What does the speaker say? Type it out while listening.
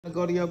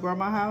Go to your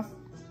grandma's house?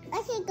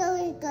 I should go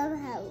to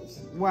grandma's house.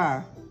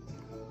 Why?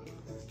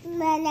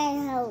 My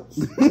nan's house.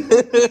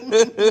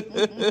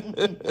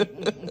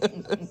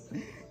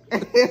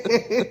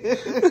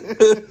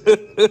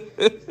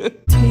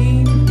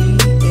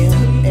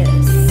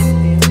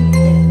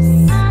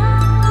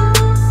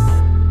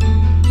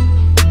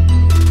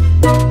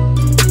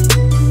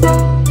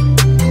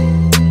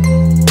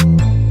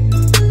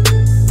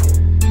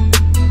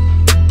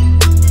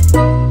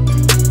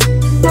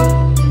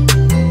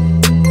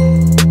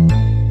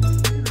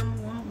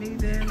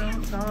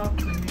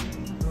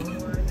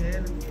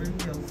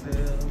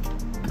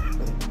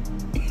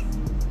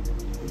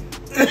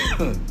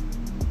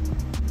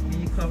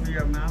 Can you cover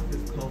your mouth?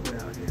 It's cold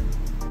out here.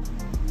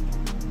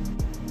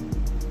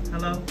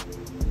 Hello?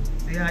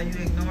 See how you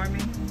ignore me?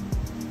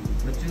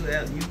 But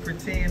you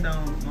pretend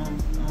on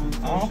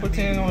I don't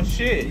pretend on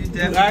shit.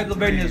 You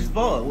aggravating as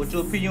fuck with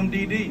your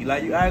PMDD.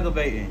 Like you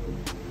aggravating.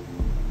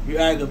 You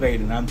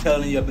aggravating. I'm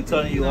telling you, I've been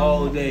telling you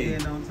all day.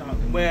 Don't talk to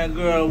me. Man,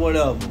 girl,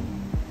 whatever.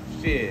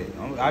 Shit.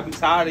 I be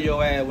tired of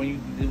your ass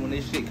when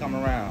this shit come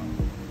around.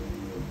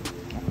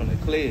 I'm finna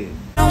clear.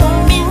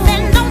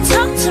 Then don't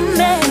talk to me.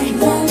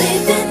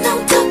 Then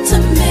don't talk to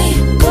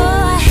me. Go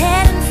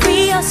ahead and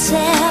free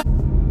yourself.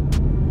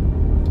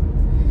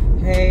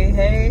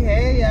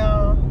 Hey,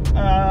 y'all.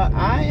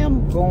 I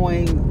am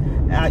going.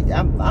 I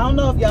don't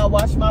know if y'all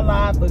watched my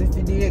live, but if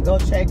you did, go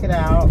check it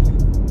out.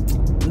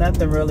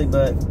 Nothing really,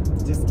 but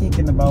just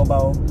kicking the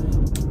bobo.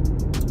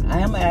 I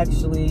am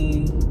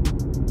actually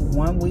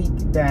 1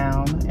 week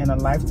down and a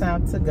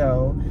lifetime to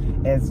go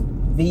as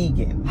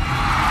vegan.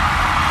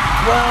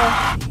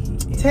 Well,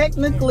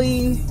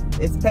 technically,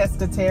 it's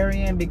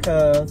pescatarian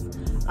because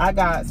I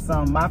got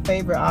my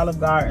favorite Olive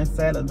Garden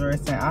salad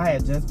dressing. I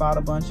had just bought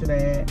a bunch of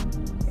that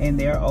and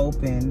they're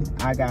open.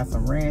 I got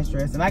some ranch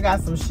dressing. I got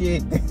some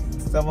shit,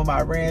 some of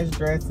my ranch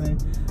dressing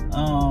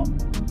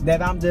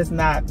that I'm just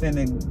not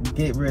finna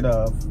get rid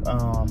of.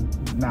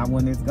 Now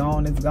when it's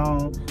gone, it's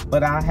gone.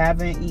 But I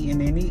haven't eaten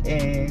any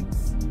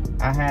eggs.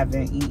 I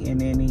haven't eaten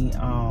any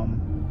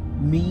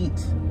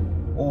meat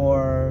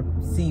or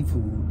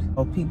seafood.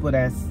 Or people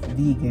that's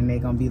vegan, they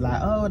gonna be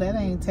like, oh, that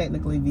ain't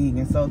technically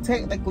vegan. So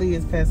technically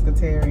it's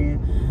pescatarian.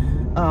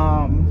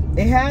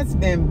 It has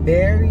been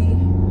very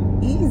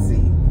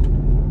easy.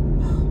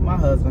 My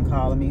husband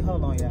calling me.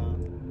 Hold on, y'all.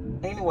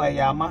 Anyway,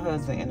 y'all, my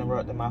husband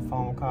interrupted my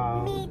phone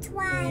call. Me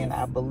twice. And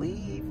I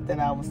believe that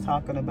I was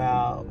talking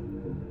about,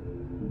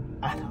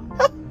 I don't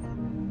know.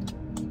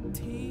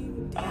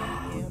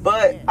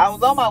 But I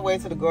was on my way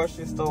to the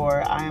grocery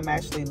store. I am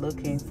actually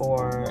looking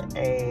for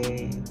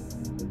a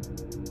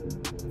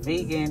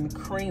vegan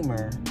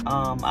creamer.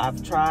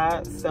 I've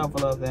tried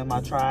several of them. I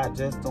tried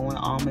just doing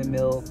almond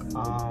milk.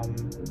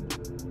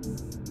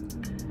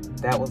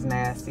 That was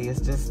nasty. It's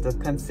just the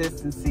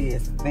consistency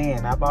is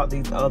thin. I bought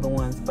these other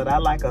ones, but I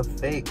like a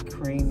thick,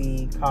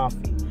 creamy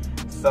coffee.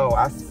 So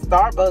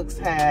Starbucks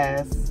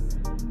has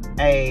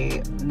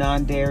a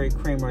non-dairy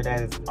creamer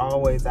that is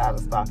always out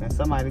of stock, and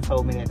somebody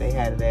told me that they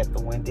had it at the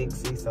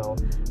Winn-Dixie, so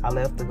I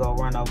left to go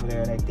run over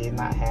there. They did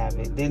not have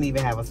it. Didn't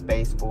even have a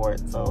space for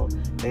it, so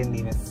they didn't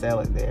even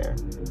sell it there.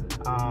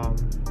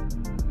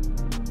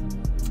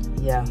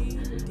 Yeah,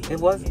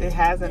 it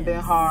hasn't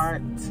been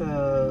hard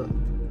to,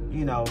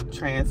 you know,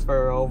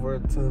 transfer over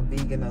to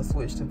vegan or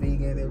switch to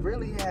vegan. It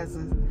really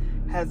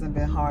hasn't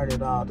been hard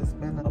at all. It's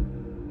been an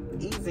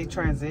easy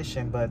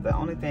transition, but the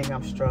only thing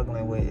I'm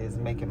struggling with is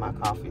making my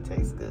coffee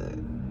taste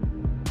good.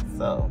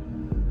 So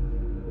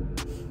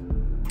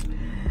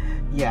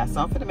yeah,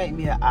 so I'm gonna make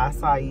me an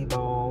acai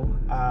bowl.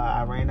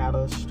 I ran out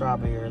of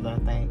strawberries, I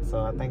think,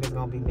 so I think it's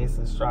gonna be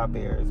missing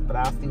strawberries, but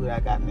I'll see what I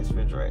got in this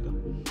refrigerator.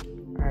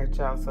 All right,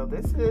 y'all, so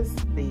this is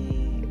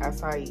the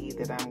acai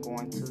that I'm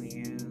going to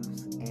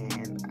use,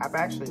 and I've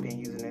actually been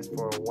using this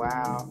for a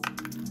while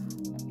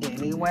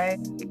anyway.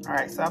 All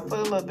right, so I put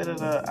a little bit of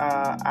the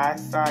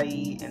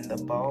acai in the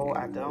bowl.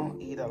 I don't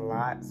eat a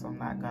lot, so I'm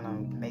not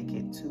gonna make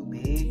it too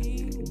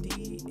big.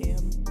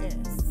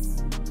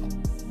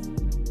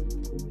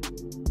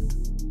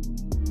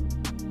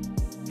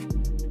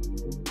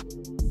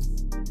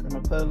 I'm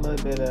gonna put a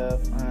little bit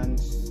of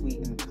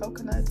unsweetened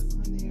coconut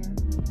on there.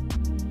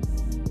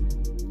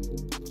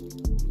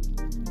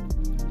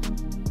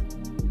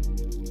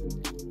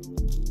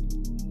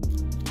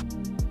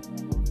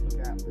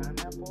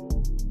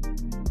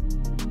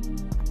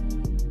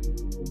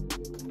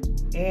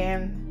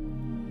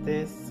 And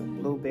this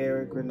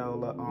blueberry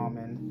granola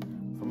almond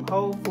from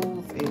Whole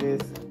Foods. It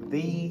is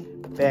the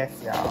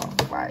best, y'all.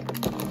 Like,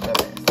 the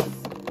best.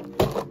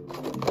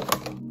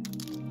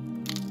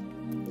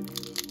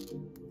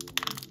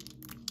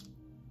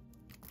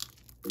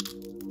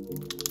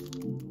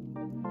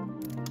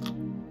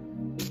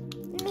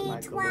 Me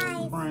like twice. A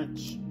little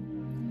crunch.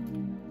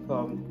 So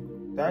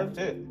that's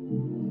it.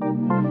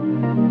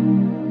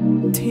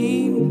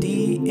 Team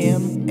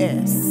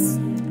DMS.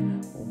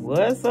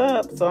 What's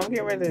up? So I'm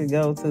getting ready to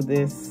go to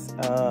this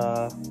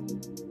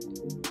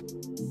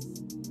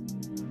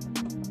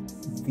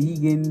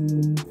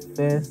vegan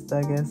fest,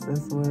 I guess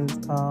that's what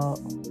it's called.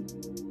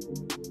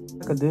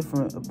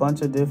 a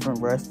bunch of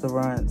different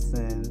restaurants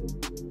and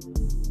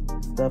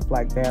stuff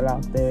like that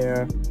out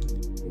there.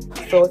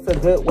 So it's a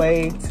good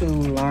way to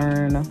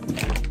learn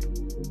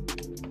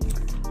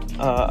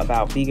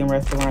about vegan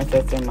restaurants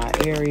that's in my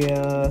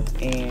area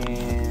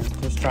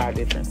and just try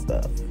different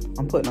stuff.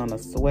 I'm putting on a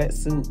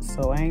sweatsuit,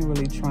 so I ain't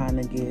really trying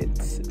to get,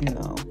 you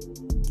know,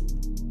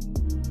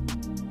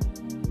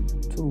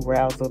 too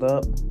razzled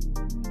up.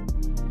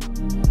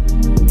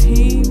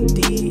 Team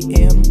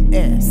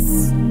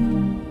DMS.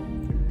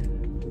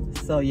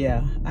 So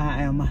yeah,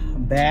 I am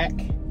back,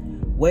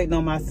 waiting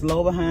on my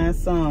slow behind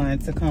son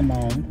to come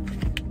on.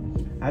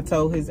 I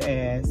told his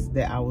ass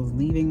that I was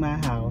leaving my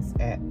house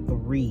at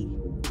 3.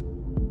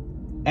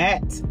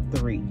 At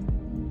 3.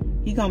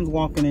 He comes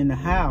walking in the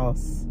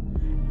house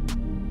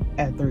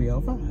at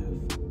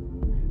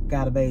 3:05.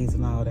 Got a bathe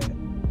and all that.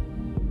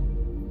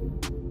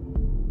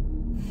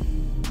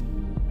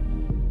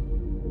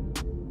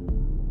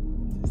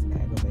 Just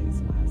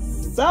aggravates my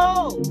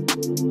soul.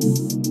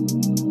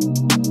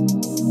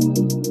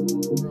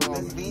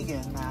 It's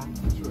vegan now.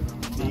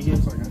 Vegan?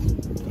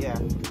 Yeah.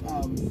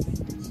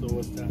 So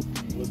what's that?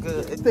 What's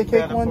Good. It's The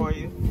cake better one for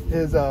you.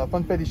 is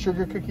funfetti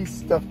sugar cookies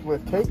stuffed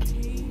with cake.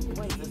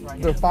 What is this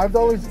right They're here?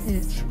 $5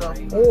 each,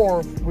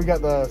 or we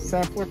got the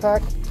sampler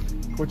pack,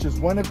 which is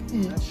one of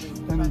each,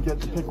 and you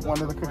get to pick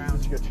one of the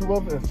cookies. You get 2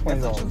 of them, and it's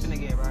That's what you're $20. gonna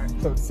get, right?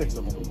 So it's 6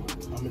 of them.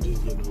 I'm gonna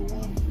just give it a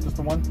 1. Just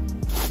the one?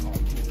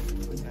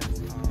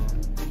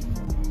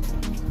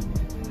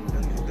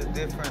 The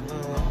different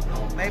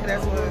little, maybe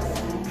that's what it's,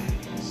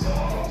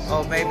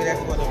 oh, maybe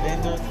that's what the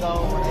vendors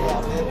go when they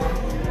have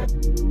vendors.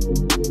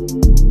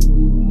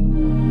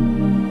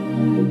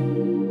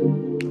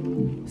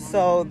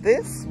 So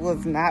this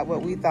was not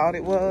what we thought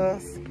it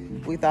was.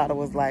 We thought it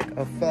was like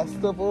a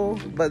festival,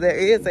 but there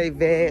is a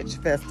veg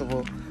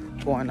festival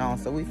going on.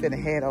 So we finna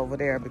head over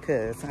there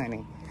because,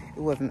 honey, it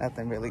wasn't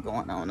nothing really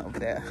going on over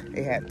there.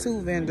 They had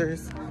 2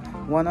 vendors.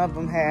 One of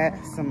them had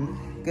some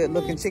good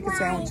looking chicken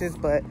sandwiches,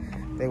 but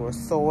they were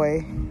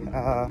soy.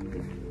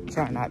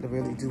 Trying not to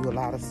really do a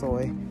lot of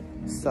soy.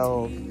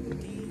 So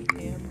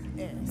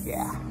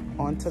yeah,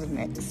 on to the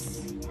next.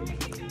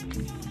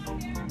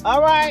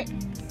 All right.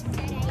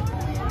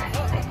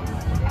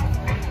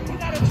 You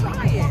gotta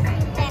try it.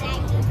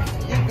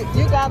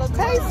 You gotta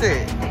taste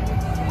it.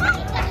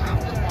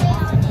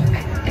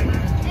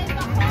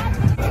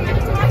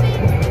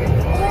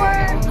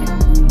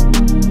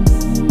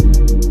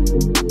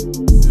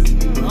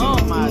 Oh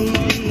my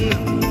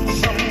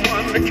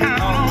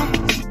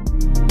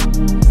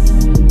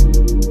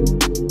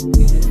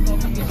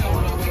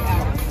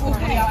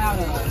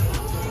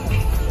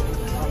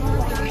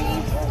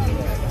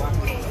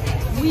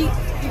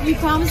If you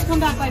promise to come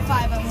back by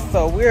 5, I won't.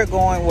 So we're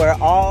going where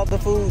all the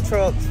food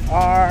trucks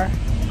are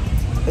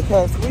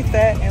because we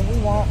fat and we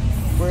want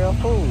real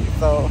food.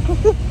 So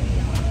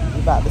we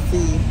about to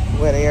see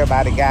what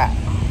everybody got.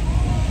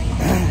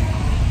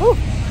 Whew.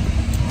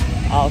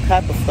 All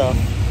type of stuff.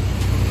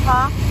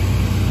 Huh?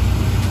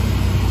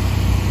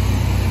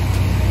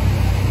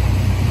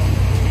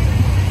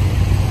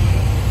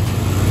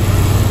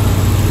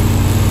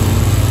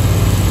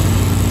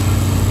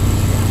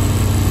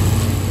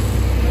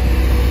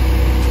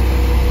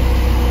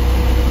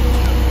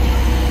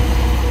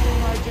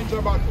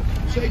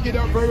 Shake it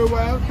up very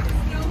well,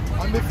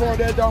 and before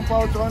they dump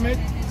out on it,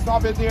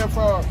 stop it there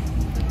for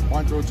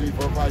 1, 2, 3,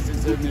 4, 5, 6,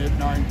 7, 8,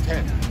 9,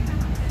 10.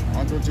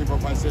 1, 2, 3, 4,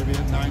 5, 7,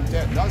 8, 9,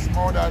 10. That's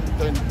more than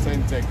 10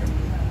 seconds.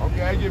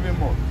 Okay, I give you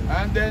more.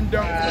 And then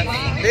dump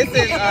this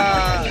is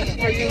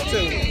for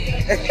YouTube.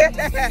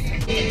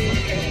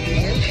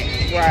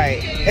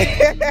 Right.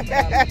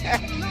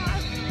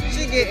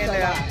 She getting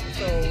there.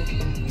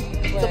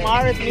 So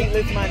tomorrow's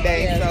Meatless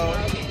Monday, so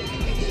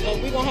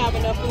we're gonna have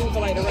enough food for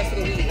like the rest of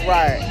the week.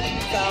 right.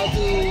 So I'll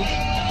do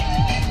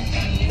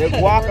The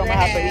guac, I'm gonna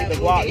have to eat the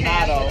guac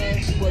now though.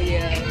 Well,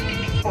 yeah.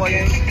 For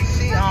you,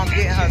 she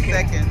getting her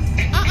seconds.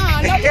 No.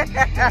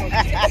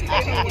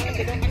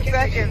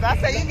 Seconds. I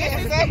say you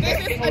getting seconds.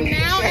 This is a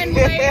now and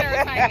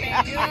later type thing.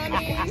 You know what I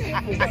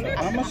mean?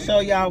 I'm gonna show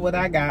y'all what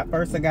I got.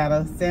 First, I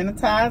gotta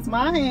sanitize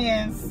my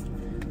hands.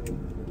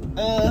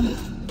 I'm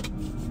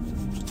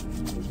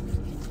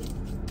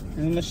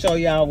gonna show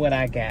y'all what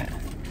I got.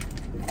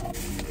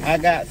 I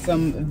got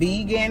some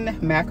vegan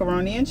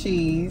macaroni and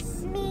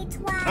cheese. Me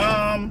too.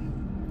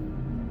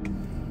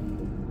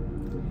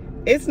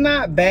 It's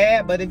not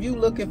bad, but if you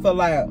looking for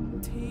like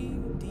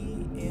Team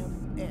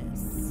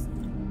DMS.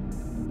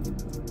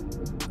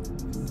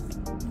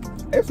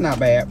 it's not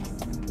bad.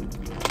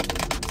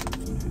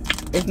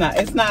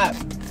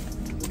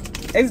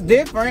 It's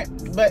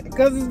different, but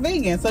because it's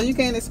vegan, so you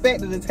can't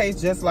expect it to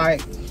taste just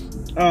like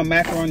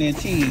macaroni and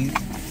cheese.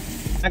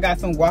 I got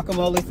some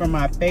guacamole from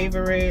my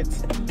favorite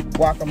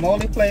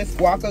guacamole place,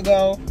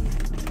 Guacago.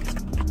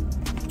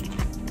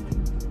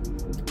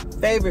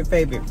 Favorite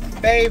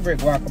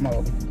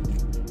guacamole.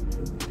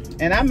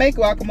 And I make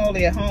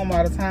guacamole at home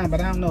all the time,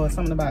 but I don't know, it's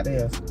something about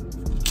this.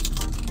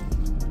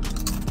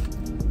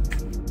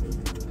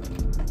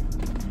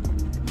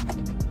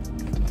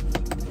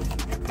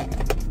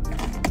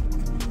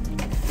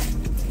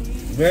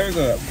 Very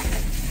good.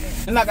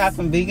 And I got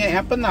some vegan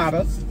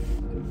empanadas.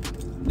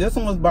 This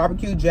one was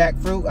barbecue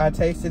jackfruit. I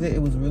tasted it.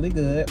 It was really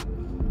good.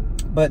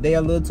 But they're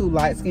a little too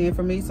light skinned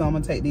for me. So I'm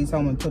going to take these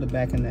home and put it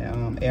back in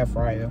the air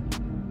fryer.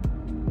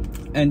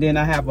 And then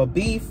I have a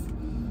beef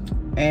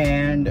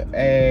and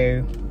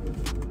a...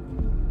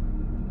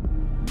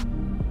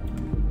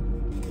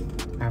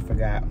 I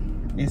forgot.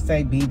 It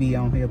say BB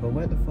on here, but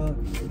what the fuck?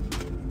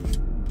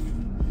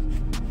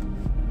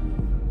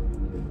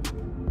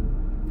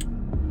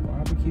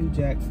 Barbecue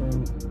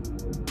jackfruit,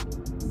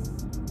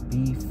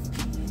 beef.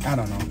 I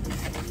don't know.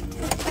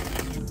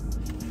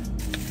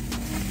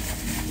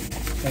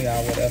 Tell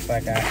y'all what else I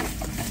got.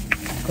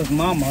 Cause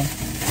Mama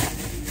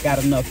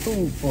got enough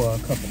food for a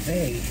couple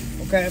days.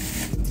 Okay.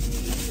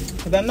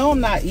 Cause I know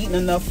I'm not eating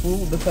enough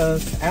food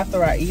because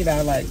after I eat,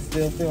 I like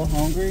still feel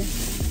hungry.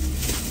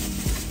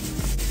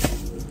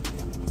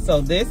 So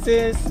this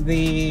is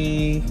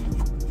the,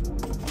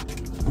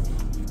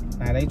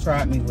 now they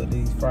tried me with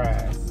these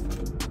fries.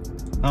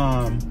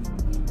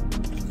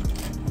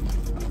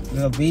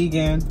 The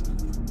vegan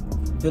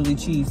Philly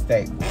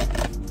cheesesteak.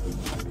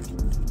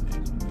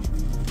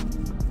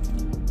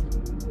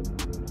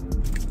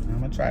 I'm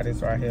gonna try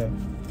this right here.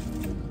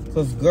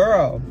 Cause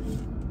girl,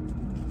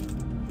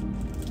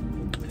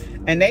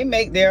 and they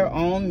make their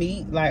own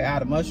meat like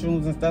out of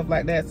mushrooms and stuff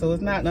like that. So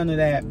it's not none of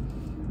that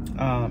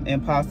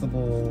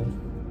impossible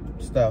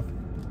stuff.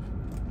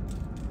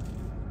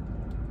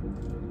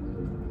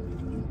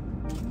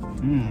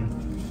 Me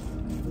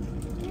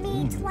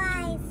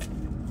twice.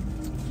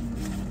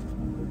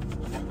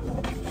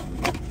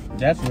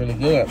 That's really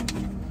good.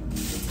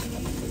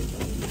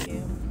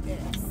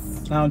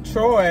 Now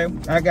Troy,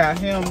 I got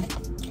him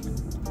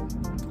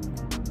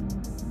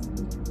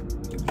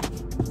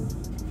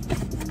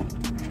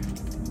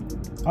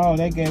oh,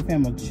 they gave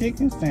him a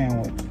chicken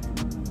sandwich.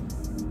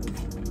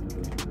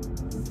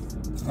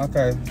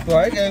 Okay, so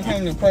I gave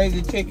him the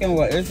crazy chicken.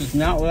 Well, this is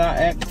not what I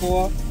asked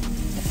for.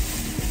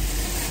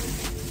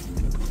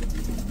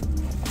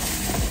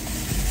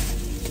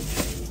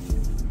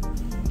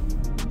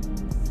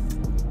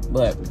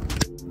 But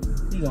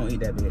he gonna eat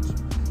that bitch.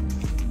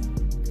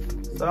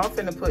 So I'm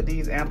finna put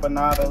these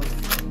empanadas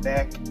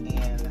back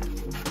in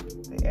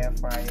the air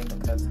fryer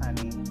because,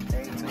 honey,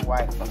 they too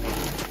white for me.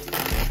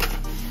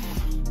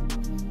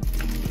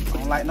 I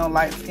don't like no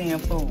light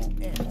skinned food.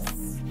 Yes.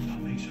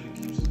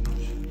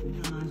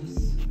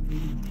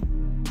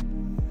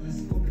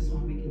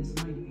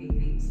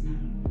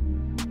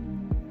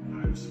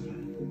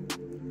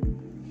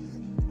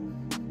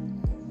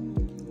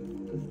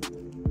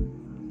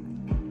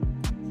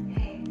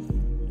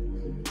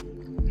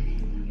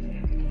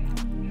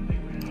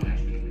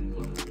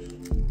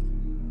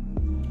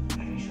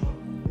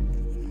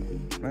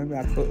 Maybe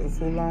I cooked it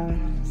too long.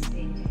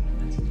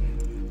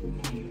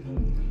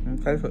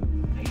 Okay, so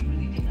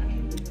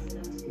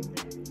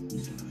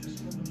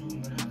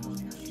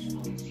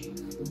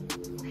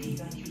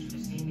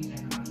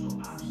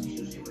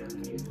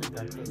I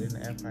put it in the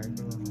air fryer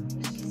too.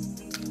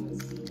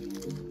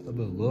 That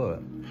looks good.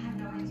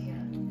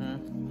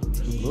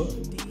 Too good.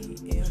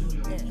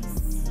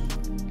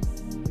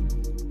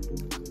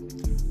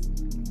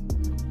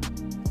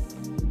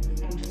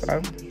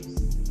 Okay.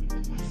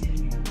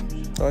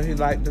 So he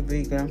liked the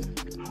vegan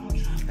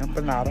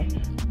empanada.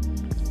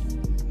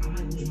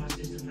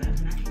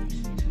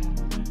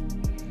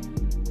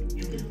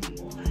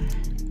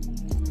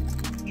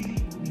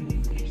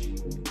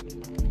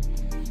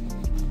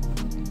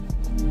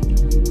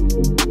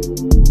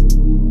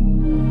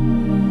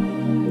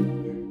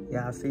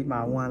 Y'all see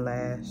my one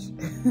lash?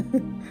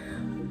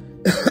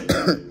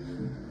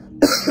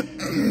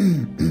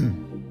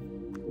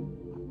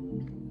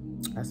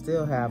 I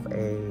still have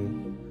a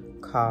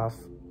cough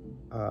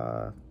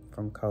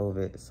from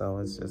COVID, so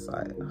it's just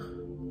like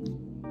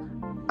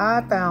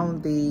I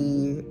found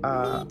the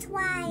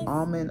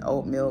almond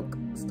oat milk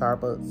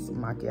Starbucks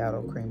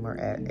macchiato creamer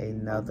at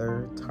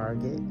another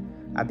Target.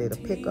 I did a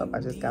pickup. I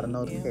just got a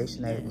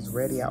notification that it was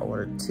ready. I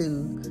ordered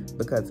 2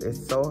 because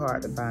it's so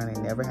hard to find. They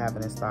never have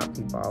it in stock.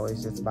 People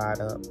always just buy it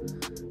up.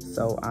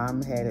 So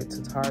I'm headed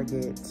to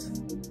Target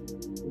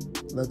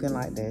looking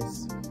like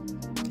this.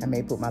 I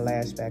may put my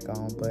lash back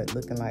on, but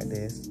looking like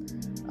this.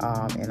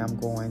 And I'm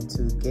going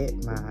to get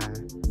my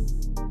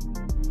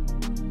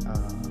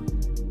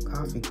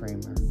coffee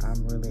creamer.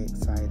 I'm really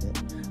excited.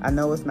 I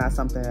know it's not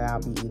something that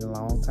I'll be eating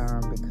long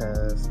term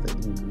because the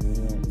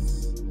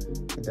ingredients,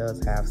 it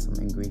does have some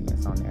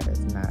ingredients on there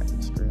that's not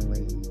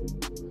extremely,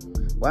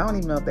 well, I don't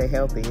even know if they're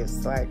healthy.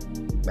 It's like,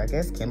 I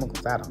guess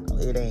chemicals, I don't know.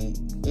 It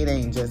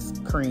ain't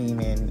just cream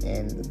and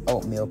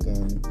oat milk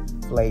and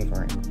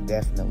flavoring,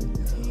 definitely.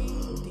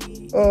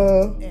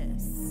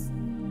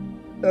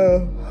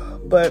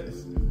 But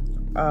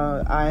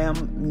I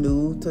am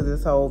new to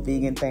this whole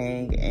vegan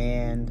thing,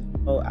 and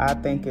I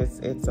think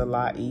it's a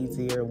lot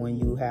easier when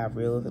you have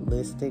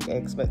realistic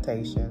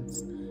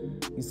expectations.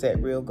 You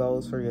set real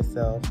goals for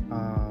yourself,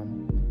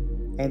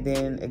 and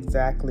then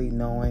exactly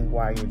knowing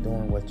why you're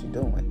doing what you're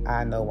doing.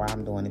 I know why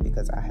I'm doing it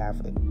because I have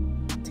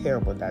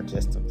terrible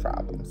digestive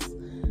problems.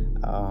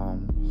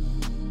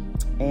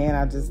 And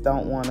I just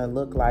don't want to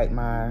look like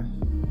my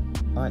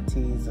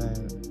aunties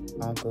and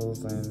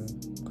uncles and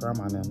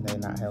grandma and them. They're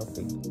not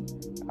healthy.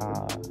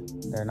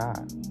 They're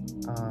not.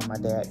 My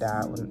dad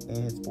died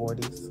in his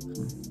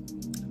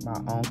 40s.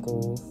 My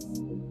uncle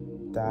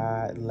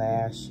died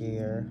last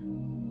year.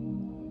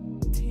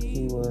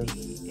 He was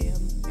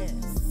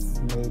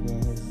maybe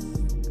in his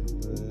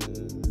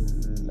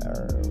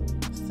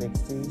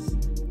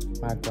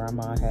 60s. My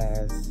grandma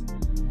has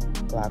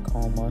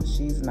glaucoma.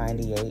 She's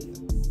 98,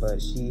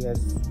 but she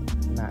has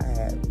not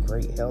had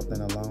great health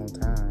in a long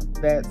time.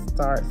 That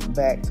starts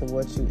back to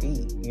what you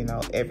eat. You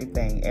know,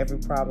 everything, every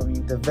problem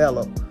you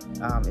develop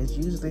is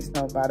usually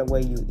by the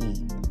way you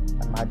eat.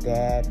 My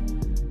dad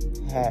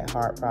had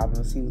heart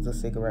problems. He was a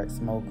cigarette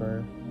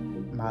smoker.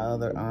 My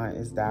other aunt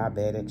is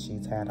diabetic.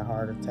 She's had a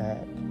heart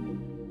attack.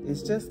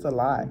 It's just a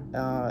lot.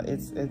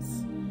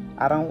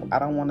 I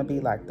don't want to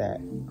be like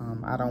that.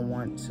 I don't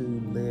want to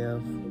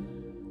live,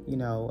 you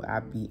know,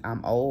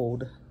 I'm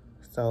old.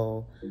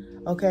 So,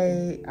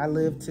 okay, I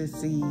lived to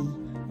see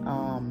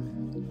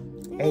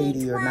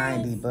 80 or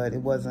 90, but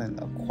it wasn't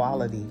a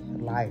quality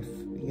life,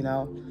 you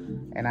know?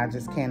 And I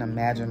just can't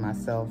imagine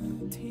myself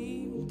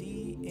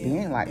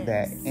being like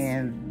that.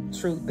 And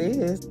truth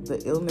is,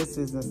 the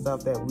illnesses and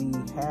stuff that we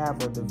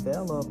have or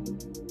develop,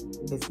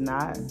 it's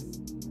not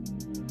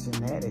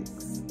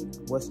genetics.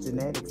 What's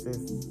genetics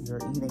is your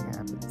eating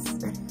habits.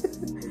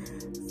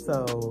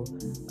 So,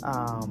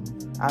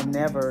 I've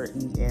never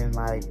eaten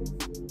like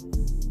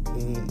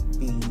pig,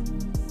 beef,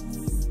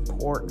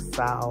 pork,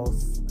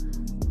 sauce,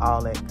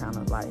 all that kind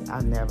of like, I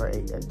never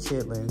ate that.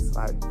 Chitlins,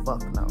 like,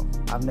 fuck no.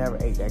 I've never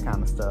ate that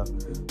kind of stuff.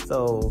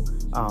 So,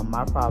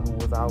 my problem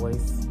was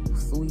always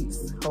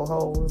sweets,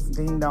 ho-hos,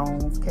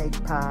 ding-dongs,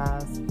 cake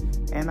pies,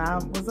 and I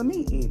was a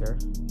meat eater.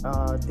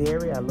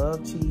 Dairy, I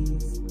love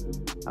cheese.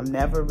 I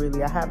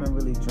haven't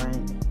really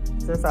drank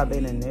since I've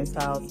been in this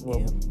house.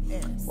 Well,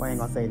 I ain't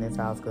gonna say in this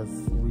house because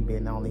we've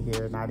been only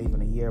here not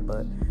even a year,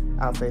 but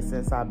I'll say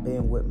since I've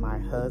been with my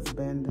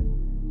husband,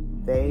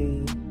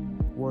 they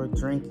were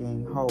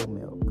drinking whole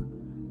milk.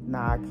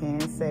 Now, I can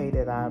say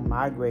that I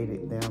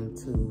migrated them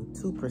to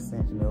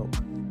 2% milk,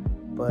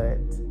 but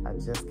I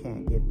just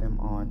can't get them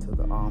on to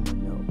the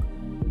almond milk.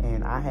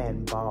 And I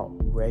hadn't bought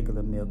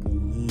regular milk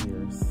in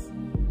years.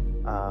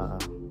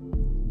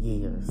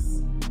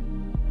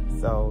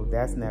 So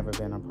that's never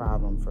been a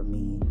problem for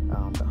me,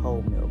 the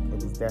whole milk.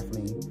 It was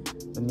definitely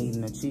the meat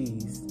and the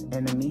cheese.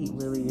 And the meat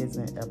really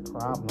isn't a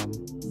problem.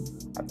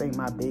 I think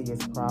my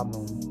biggest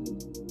problem,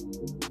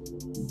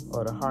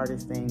 or the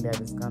hardest thing that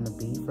it's gonna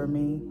be for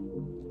me,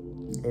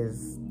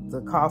 is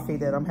the coffee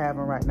that I'm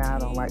having right now. I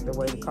don't like the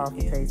way the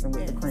coffee tastes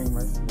with the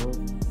creamers.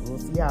 We'll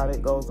see how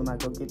that goes when I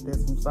go get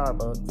this from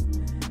Starbucks.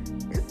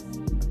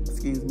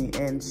 Excuse me.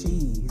 And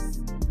cheese.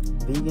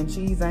 Vegan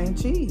cheese ain't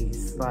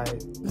cheese.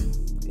 Like,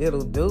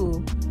 it'll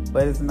do,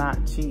 but it's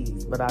not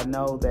cheese. But I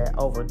know that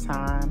over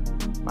time,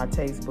 my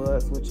taste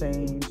buds will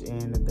change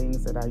and the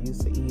things that I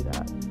used to eat,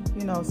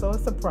 you know, so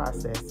it's a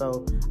process.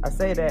 So I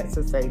say that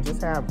to say,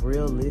 just have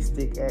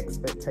realistic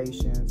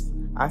expectations.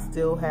 I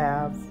still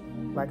have,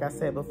 like I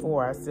said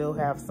before, I still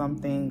have some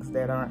things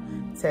that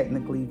aren't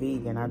technically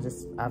vegan.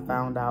 I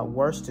found out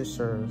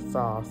Worcestershire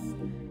sauce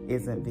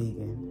isn't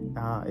vegan.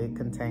 It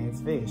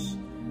contains fish.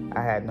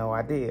 I had no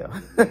idea.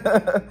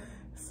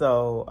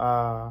 So,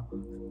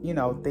 you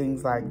know,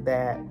 things like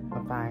that.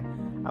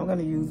 I'm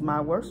gonna use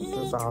my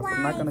Worcestershire sauce.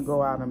 I'm not gonna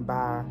go out and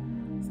buy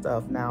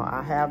stuff. Now,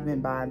 I have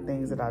been buying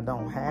things that I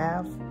don't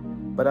have,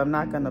 but I'm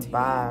not gonna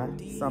buy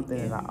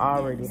something that I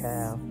already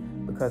have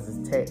because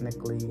it's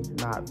technically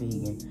not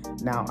vegan.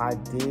 Now, I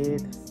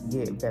did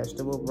get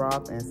vegetable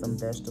broth and some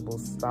vegetable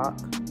stock.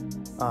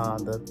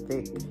 The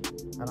thick,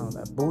 I don't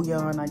know,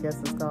 bouillon, I guess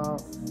it's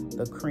called.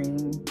 The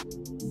cream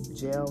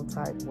gel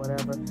type,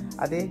 whatever.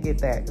 I did get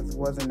that because it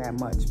wasn't that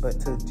much, but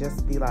to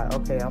just be like,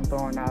 okay, I'm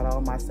throwing out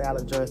all my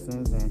salad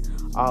dressings and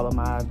all of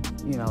my,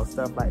 you know,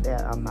 stuff like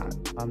that, I'm not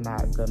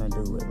gonna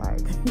do it.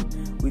 Like,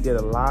 we did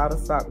a lot of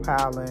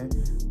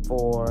stockpiling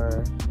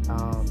for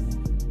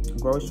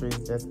groceries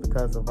just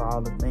because of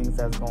all the things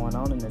that's going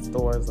on, and the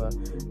stores are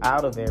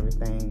out of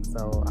everything,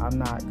 so I'm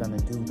not gonna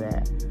do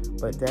that.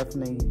 But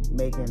definitely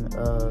making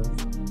a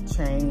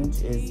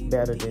change is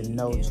better than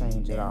no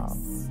change at all.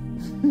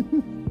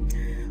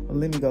 Well,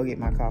 let me go get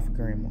my coffee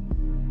creamer.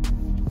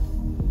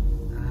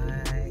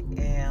 I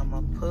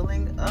am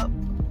pulling up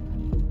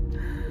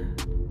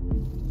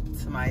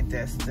to my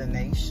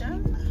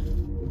destination.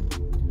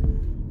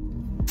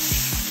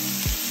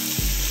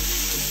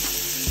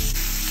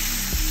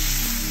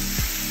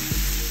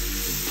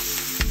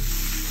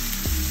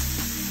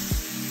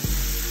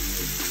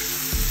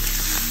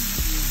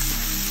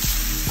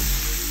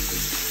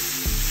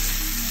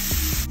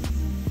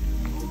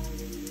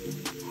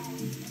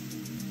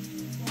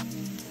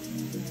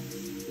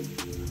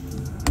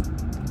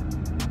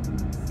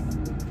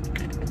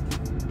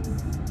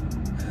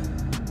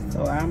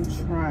 So I'm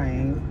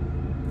trying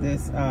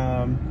this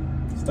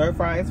stir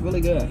fry. It's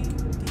really good.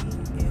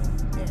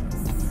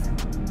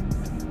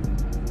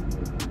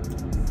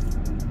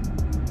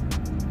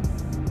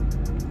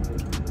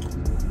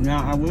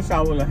 Now, I wish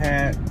I would have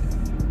had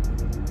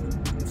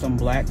some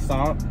black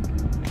salt,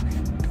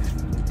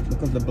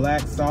 because the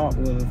black salt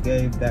would have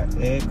gave that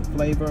egg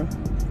flavor.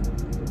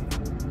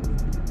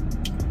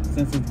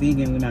 Since it's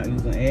vegan, we're not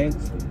using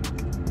eggs.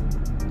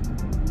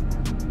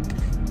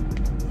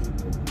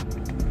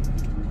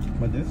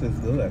 But this is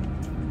good.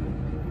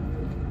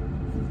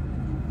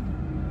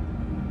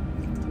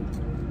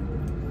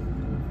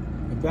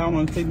 If y'all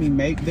want to see me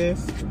make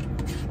this,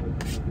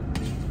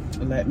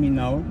 let me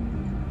know.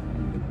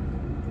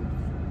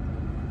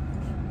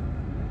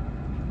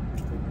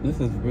 This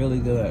is really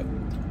good.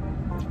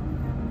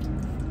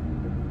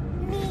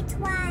 Me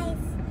twice.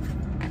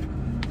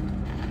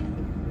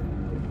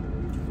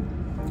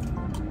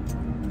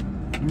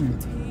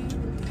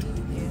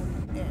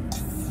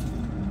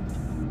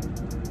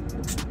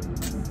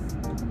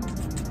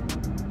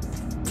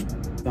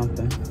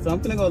 So I'm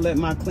gonna go let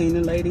my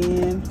cleaning lady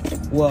in.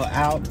 Well,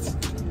 out.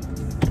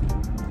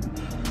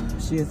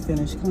 She has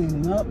finished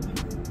cleaning up.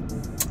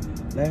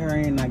 Let her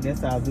in. I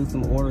guess I'll do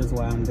some orders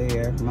while I'm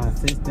there. My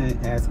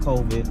assistant has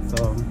COVID,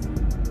 so.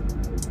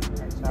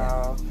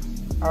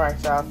 All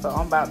right, y'all. So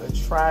I'm about to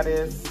try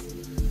this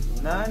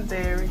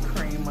non-dairy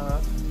creamer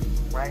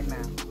right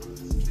now.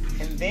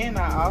 And then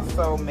I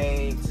also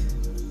made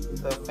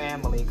the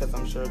family, because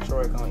I'm sure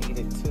Troy gonna eat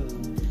it too.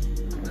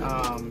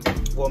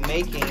 We're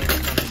making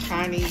some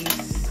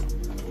Chinese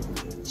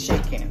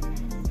chicken.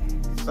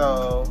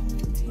 So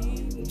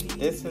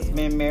this has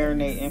been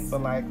marinating for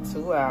like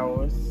 2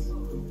 hours.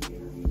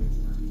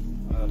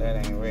 Oh,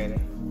 that ain't ready.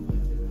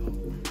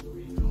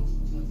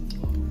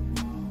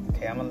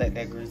 Okay, I'm gonna let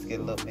that grease get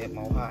a little bit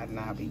more hot and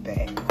I'll be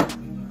back.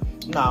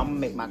 No, I'm gonna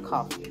make my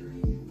coffee.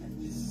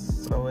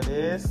 So it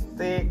is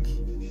thick.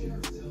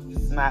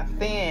 It's not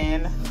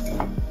thin.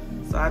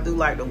 So I do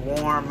like to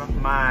warm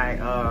my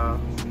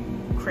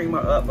creamer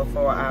up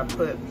before I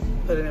put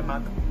it in my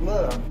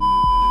mug.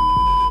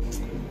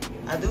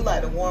 I do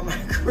like to warm my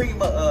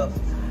creamer up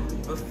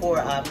before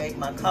I make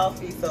my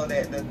coffee so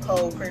that the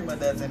cold creamer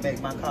doesn't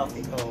make my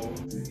coffee cold.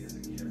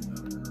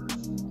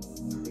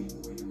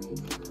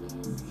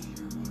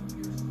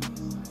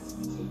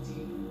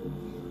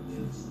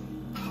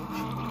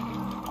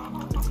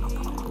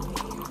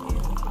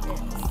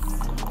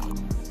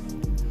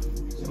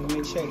 So let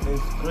me check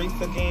this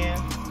grease again.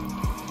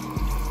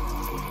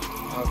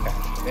 Okay,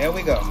 there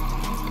we go.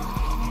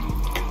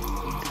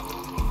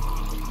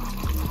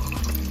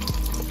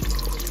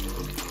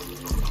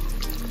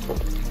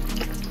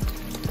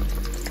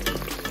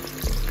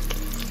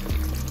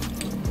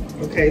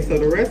 Okay, so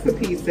the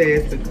recipe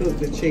says to cook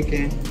the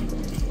chicken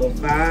for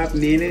 5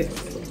 minutes.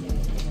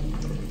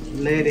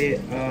 Let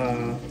it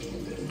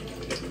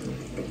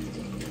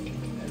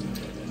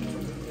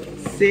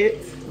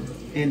sit,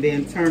 and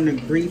then turn the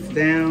grease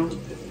down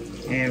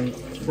and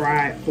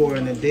fry it for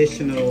an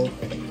additional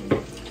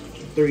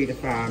 3 to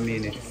 5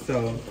 minutes.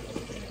 So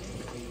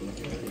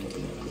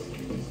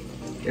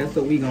that's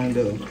what we gonna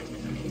do.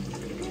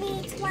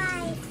 Me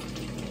twice.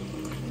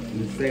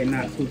 And say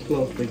not too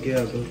close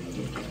together.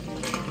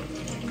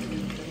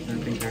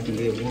 I think I can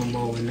get one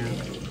more in there.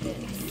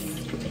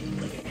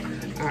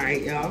 All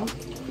right, y'all.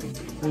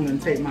 I'm gonna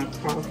take my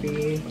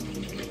coffee,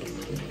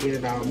 get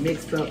it all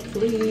mixed up.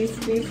 Please,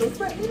 please, just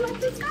let me like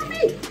this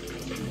coffee.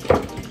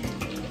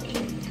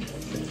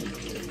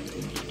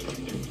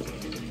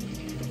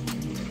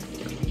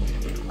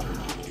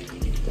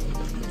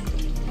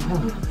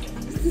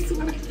 This is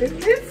what I've been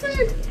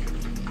missing.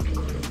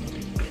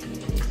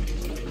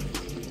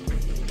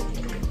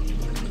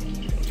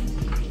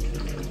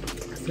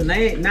 So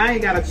now I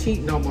ain't gotta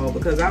cheat no more,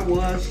 because I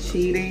was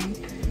cheating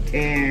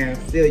and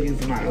still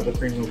using my other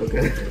creamer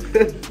because,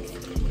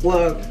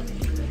 well,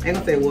 I ain't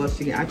gonna say was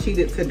cheating. I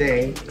cheated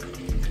today,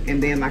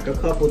 and then like a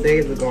couple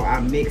days ago I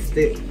mixed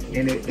it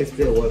and it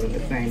still wasn't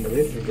the same, but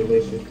this is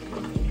delicious.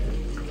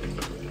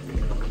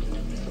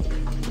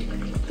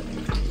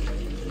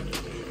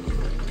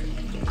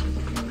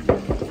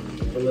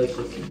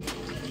 Delicious.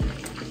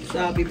 So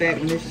I'll be back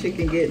when this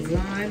chicken gets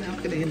done. I'm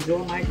gonna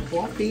enjoy my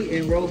coffee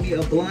and roll me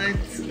a blunt.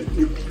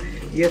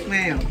 Yes,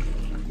 ma'am.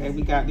 Okay,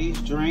 we got these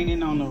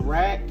draining on the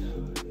rack.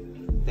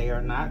 They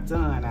are not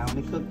done. I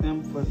only cooked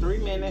them for 3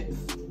 minutes.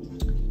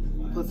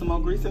 Put some more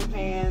grease in the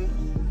pan.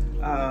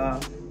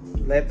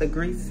 Let the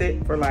grease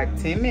sit for like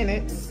 10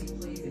 minutes.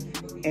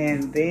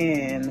 And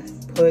then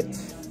put,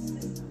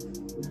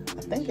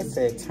 I think it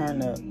said turn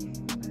the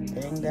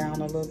thing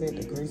down a little bit,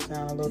 the grease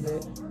down a little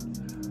bit.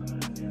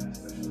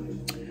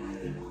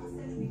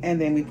 And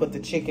then we put the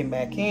chicken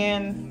back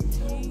in,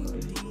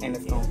 and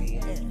it's gonna be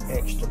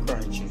extra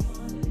crunchy.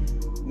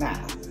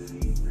 Now,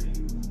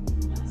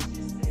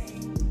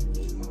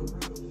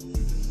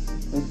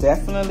 it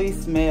definitely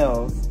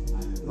smells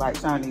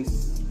like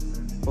Chinese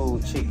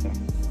food chicken.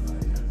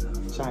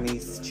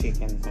 Chinese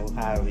chicken, or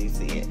however you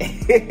see it.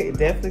 It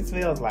definitely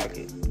smells like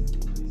it.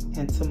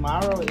 And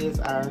tomorrow is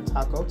our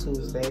Taco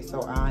Tuesday,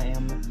 so I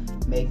am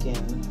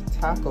making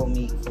taco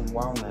meat from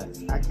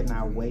walnuts. I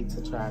cannot wait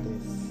to try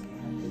this.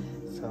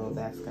 So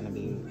that's gonna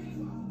be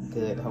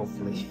good,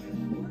 hopefully.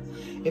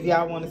 If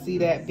y'all want to see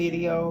that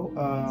video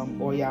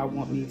or y'all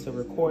want me to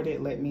record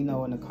it, let me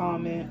know in the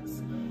comments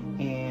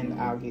and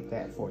I'll get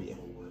that for you.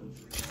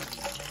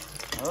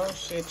 Oh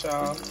shit,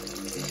 y'all.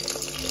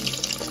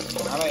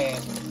 My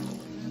bad.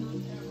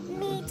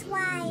 Me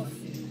twice.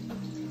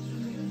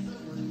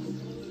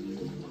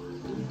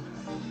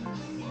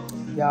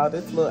 Y'all,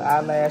 this little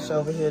eyelash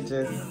over here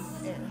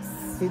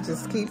he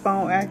just keep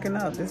on acting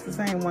up. This is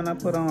the same one I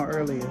put on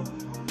earlier.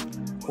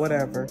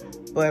 Whatever.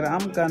 But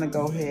I'm gonna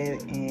go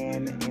ahead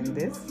and in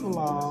this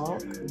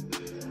vlog,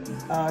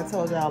 I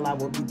told y'all I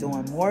will be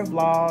doing more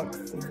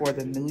vlogs for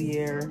the new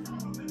year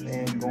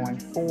and going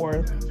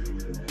forth.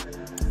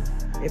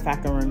 If I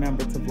can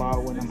remember to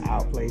vlog when I'm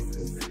out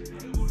places.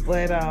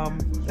 But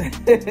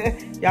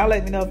y'all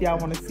let me know if y'all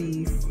want to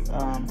see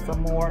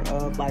some more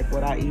of like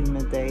what I eat in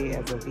a day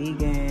as a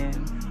vegan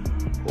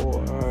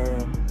or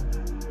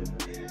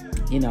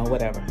you know,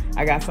 whatever.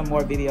 I got some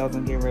more videos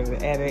I'm getting ready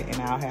to edit and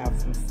I'll have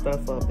some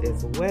stuff up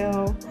as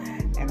well.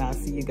 And I'll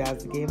see you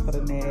guys again for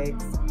the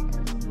next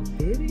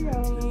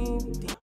video.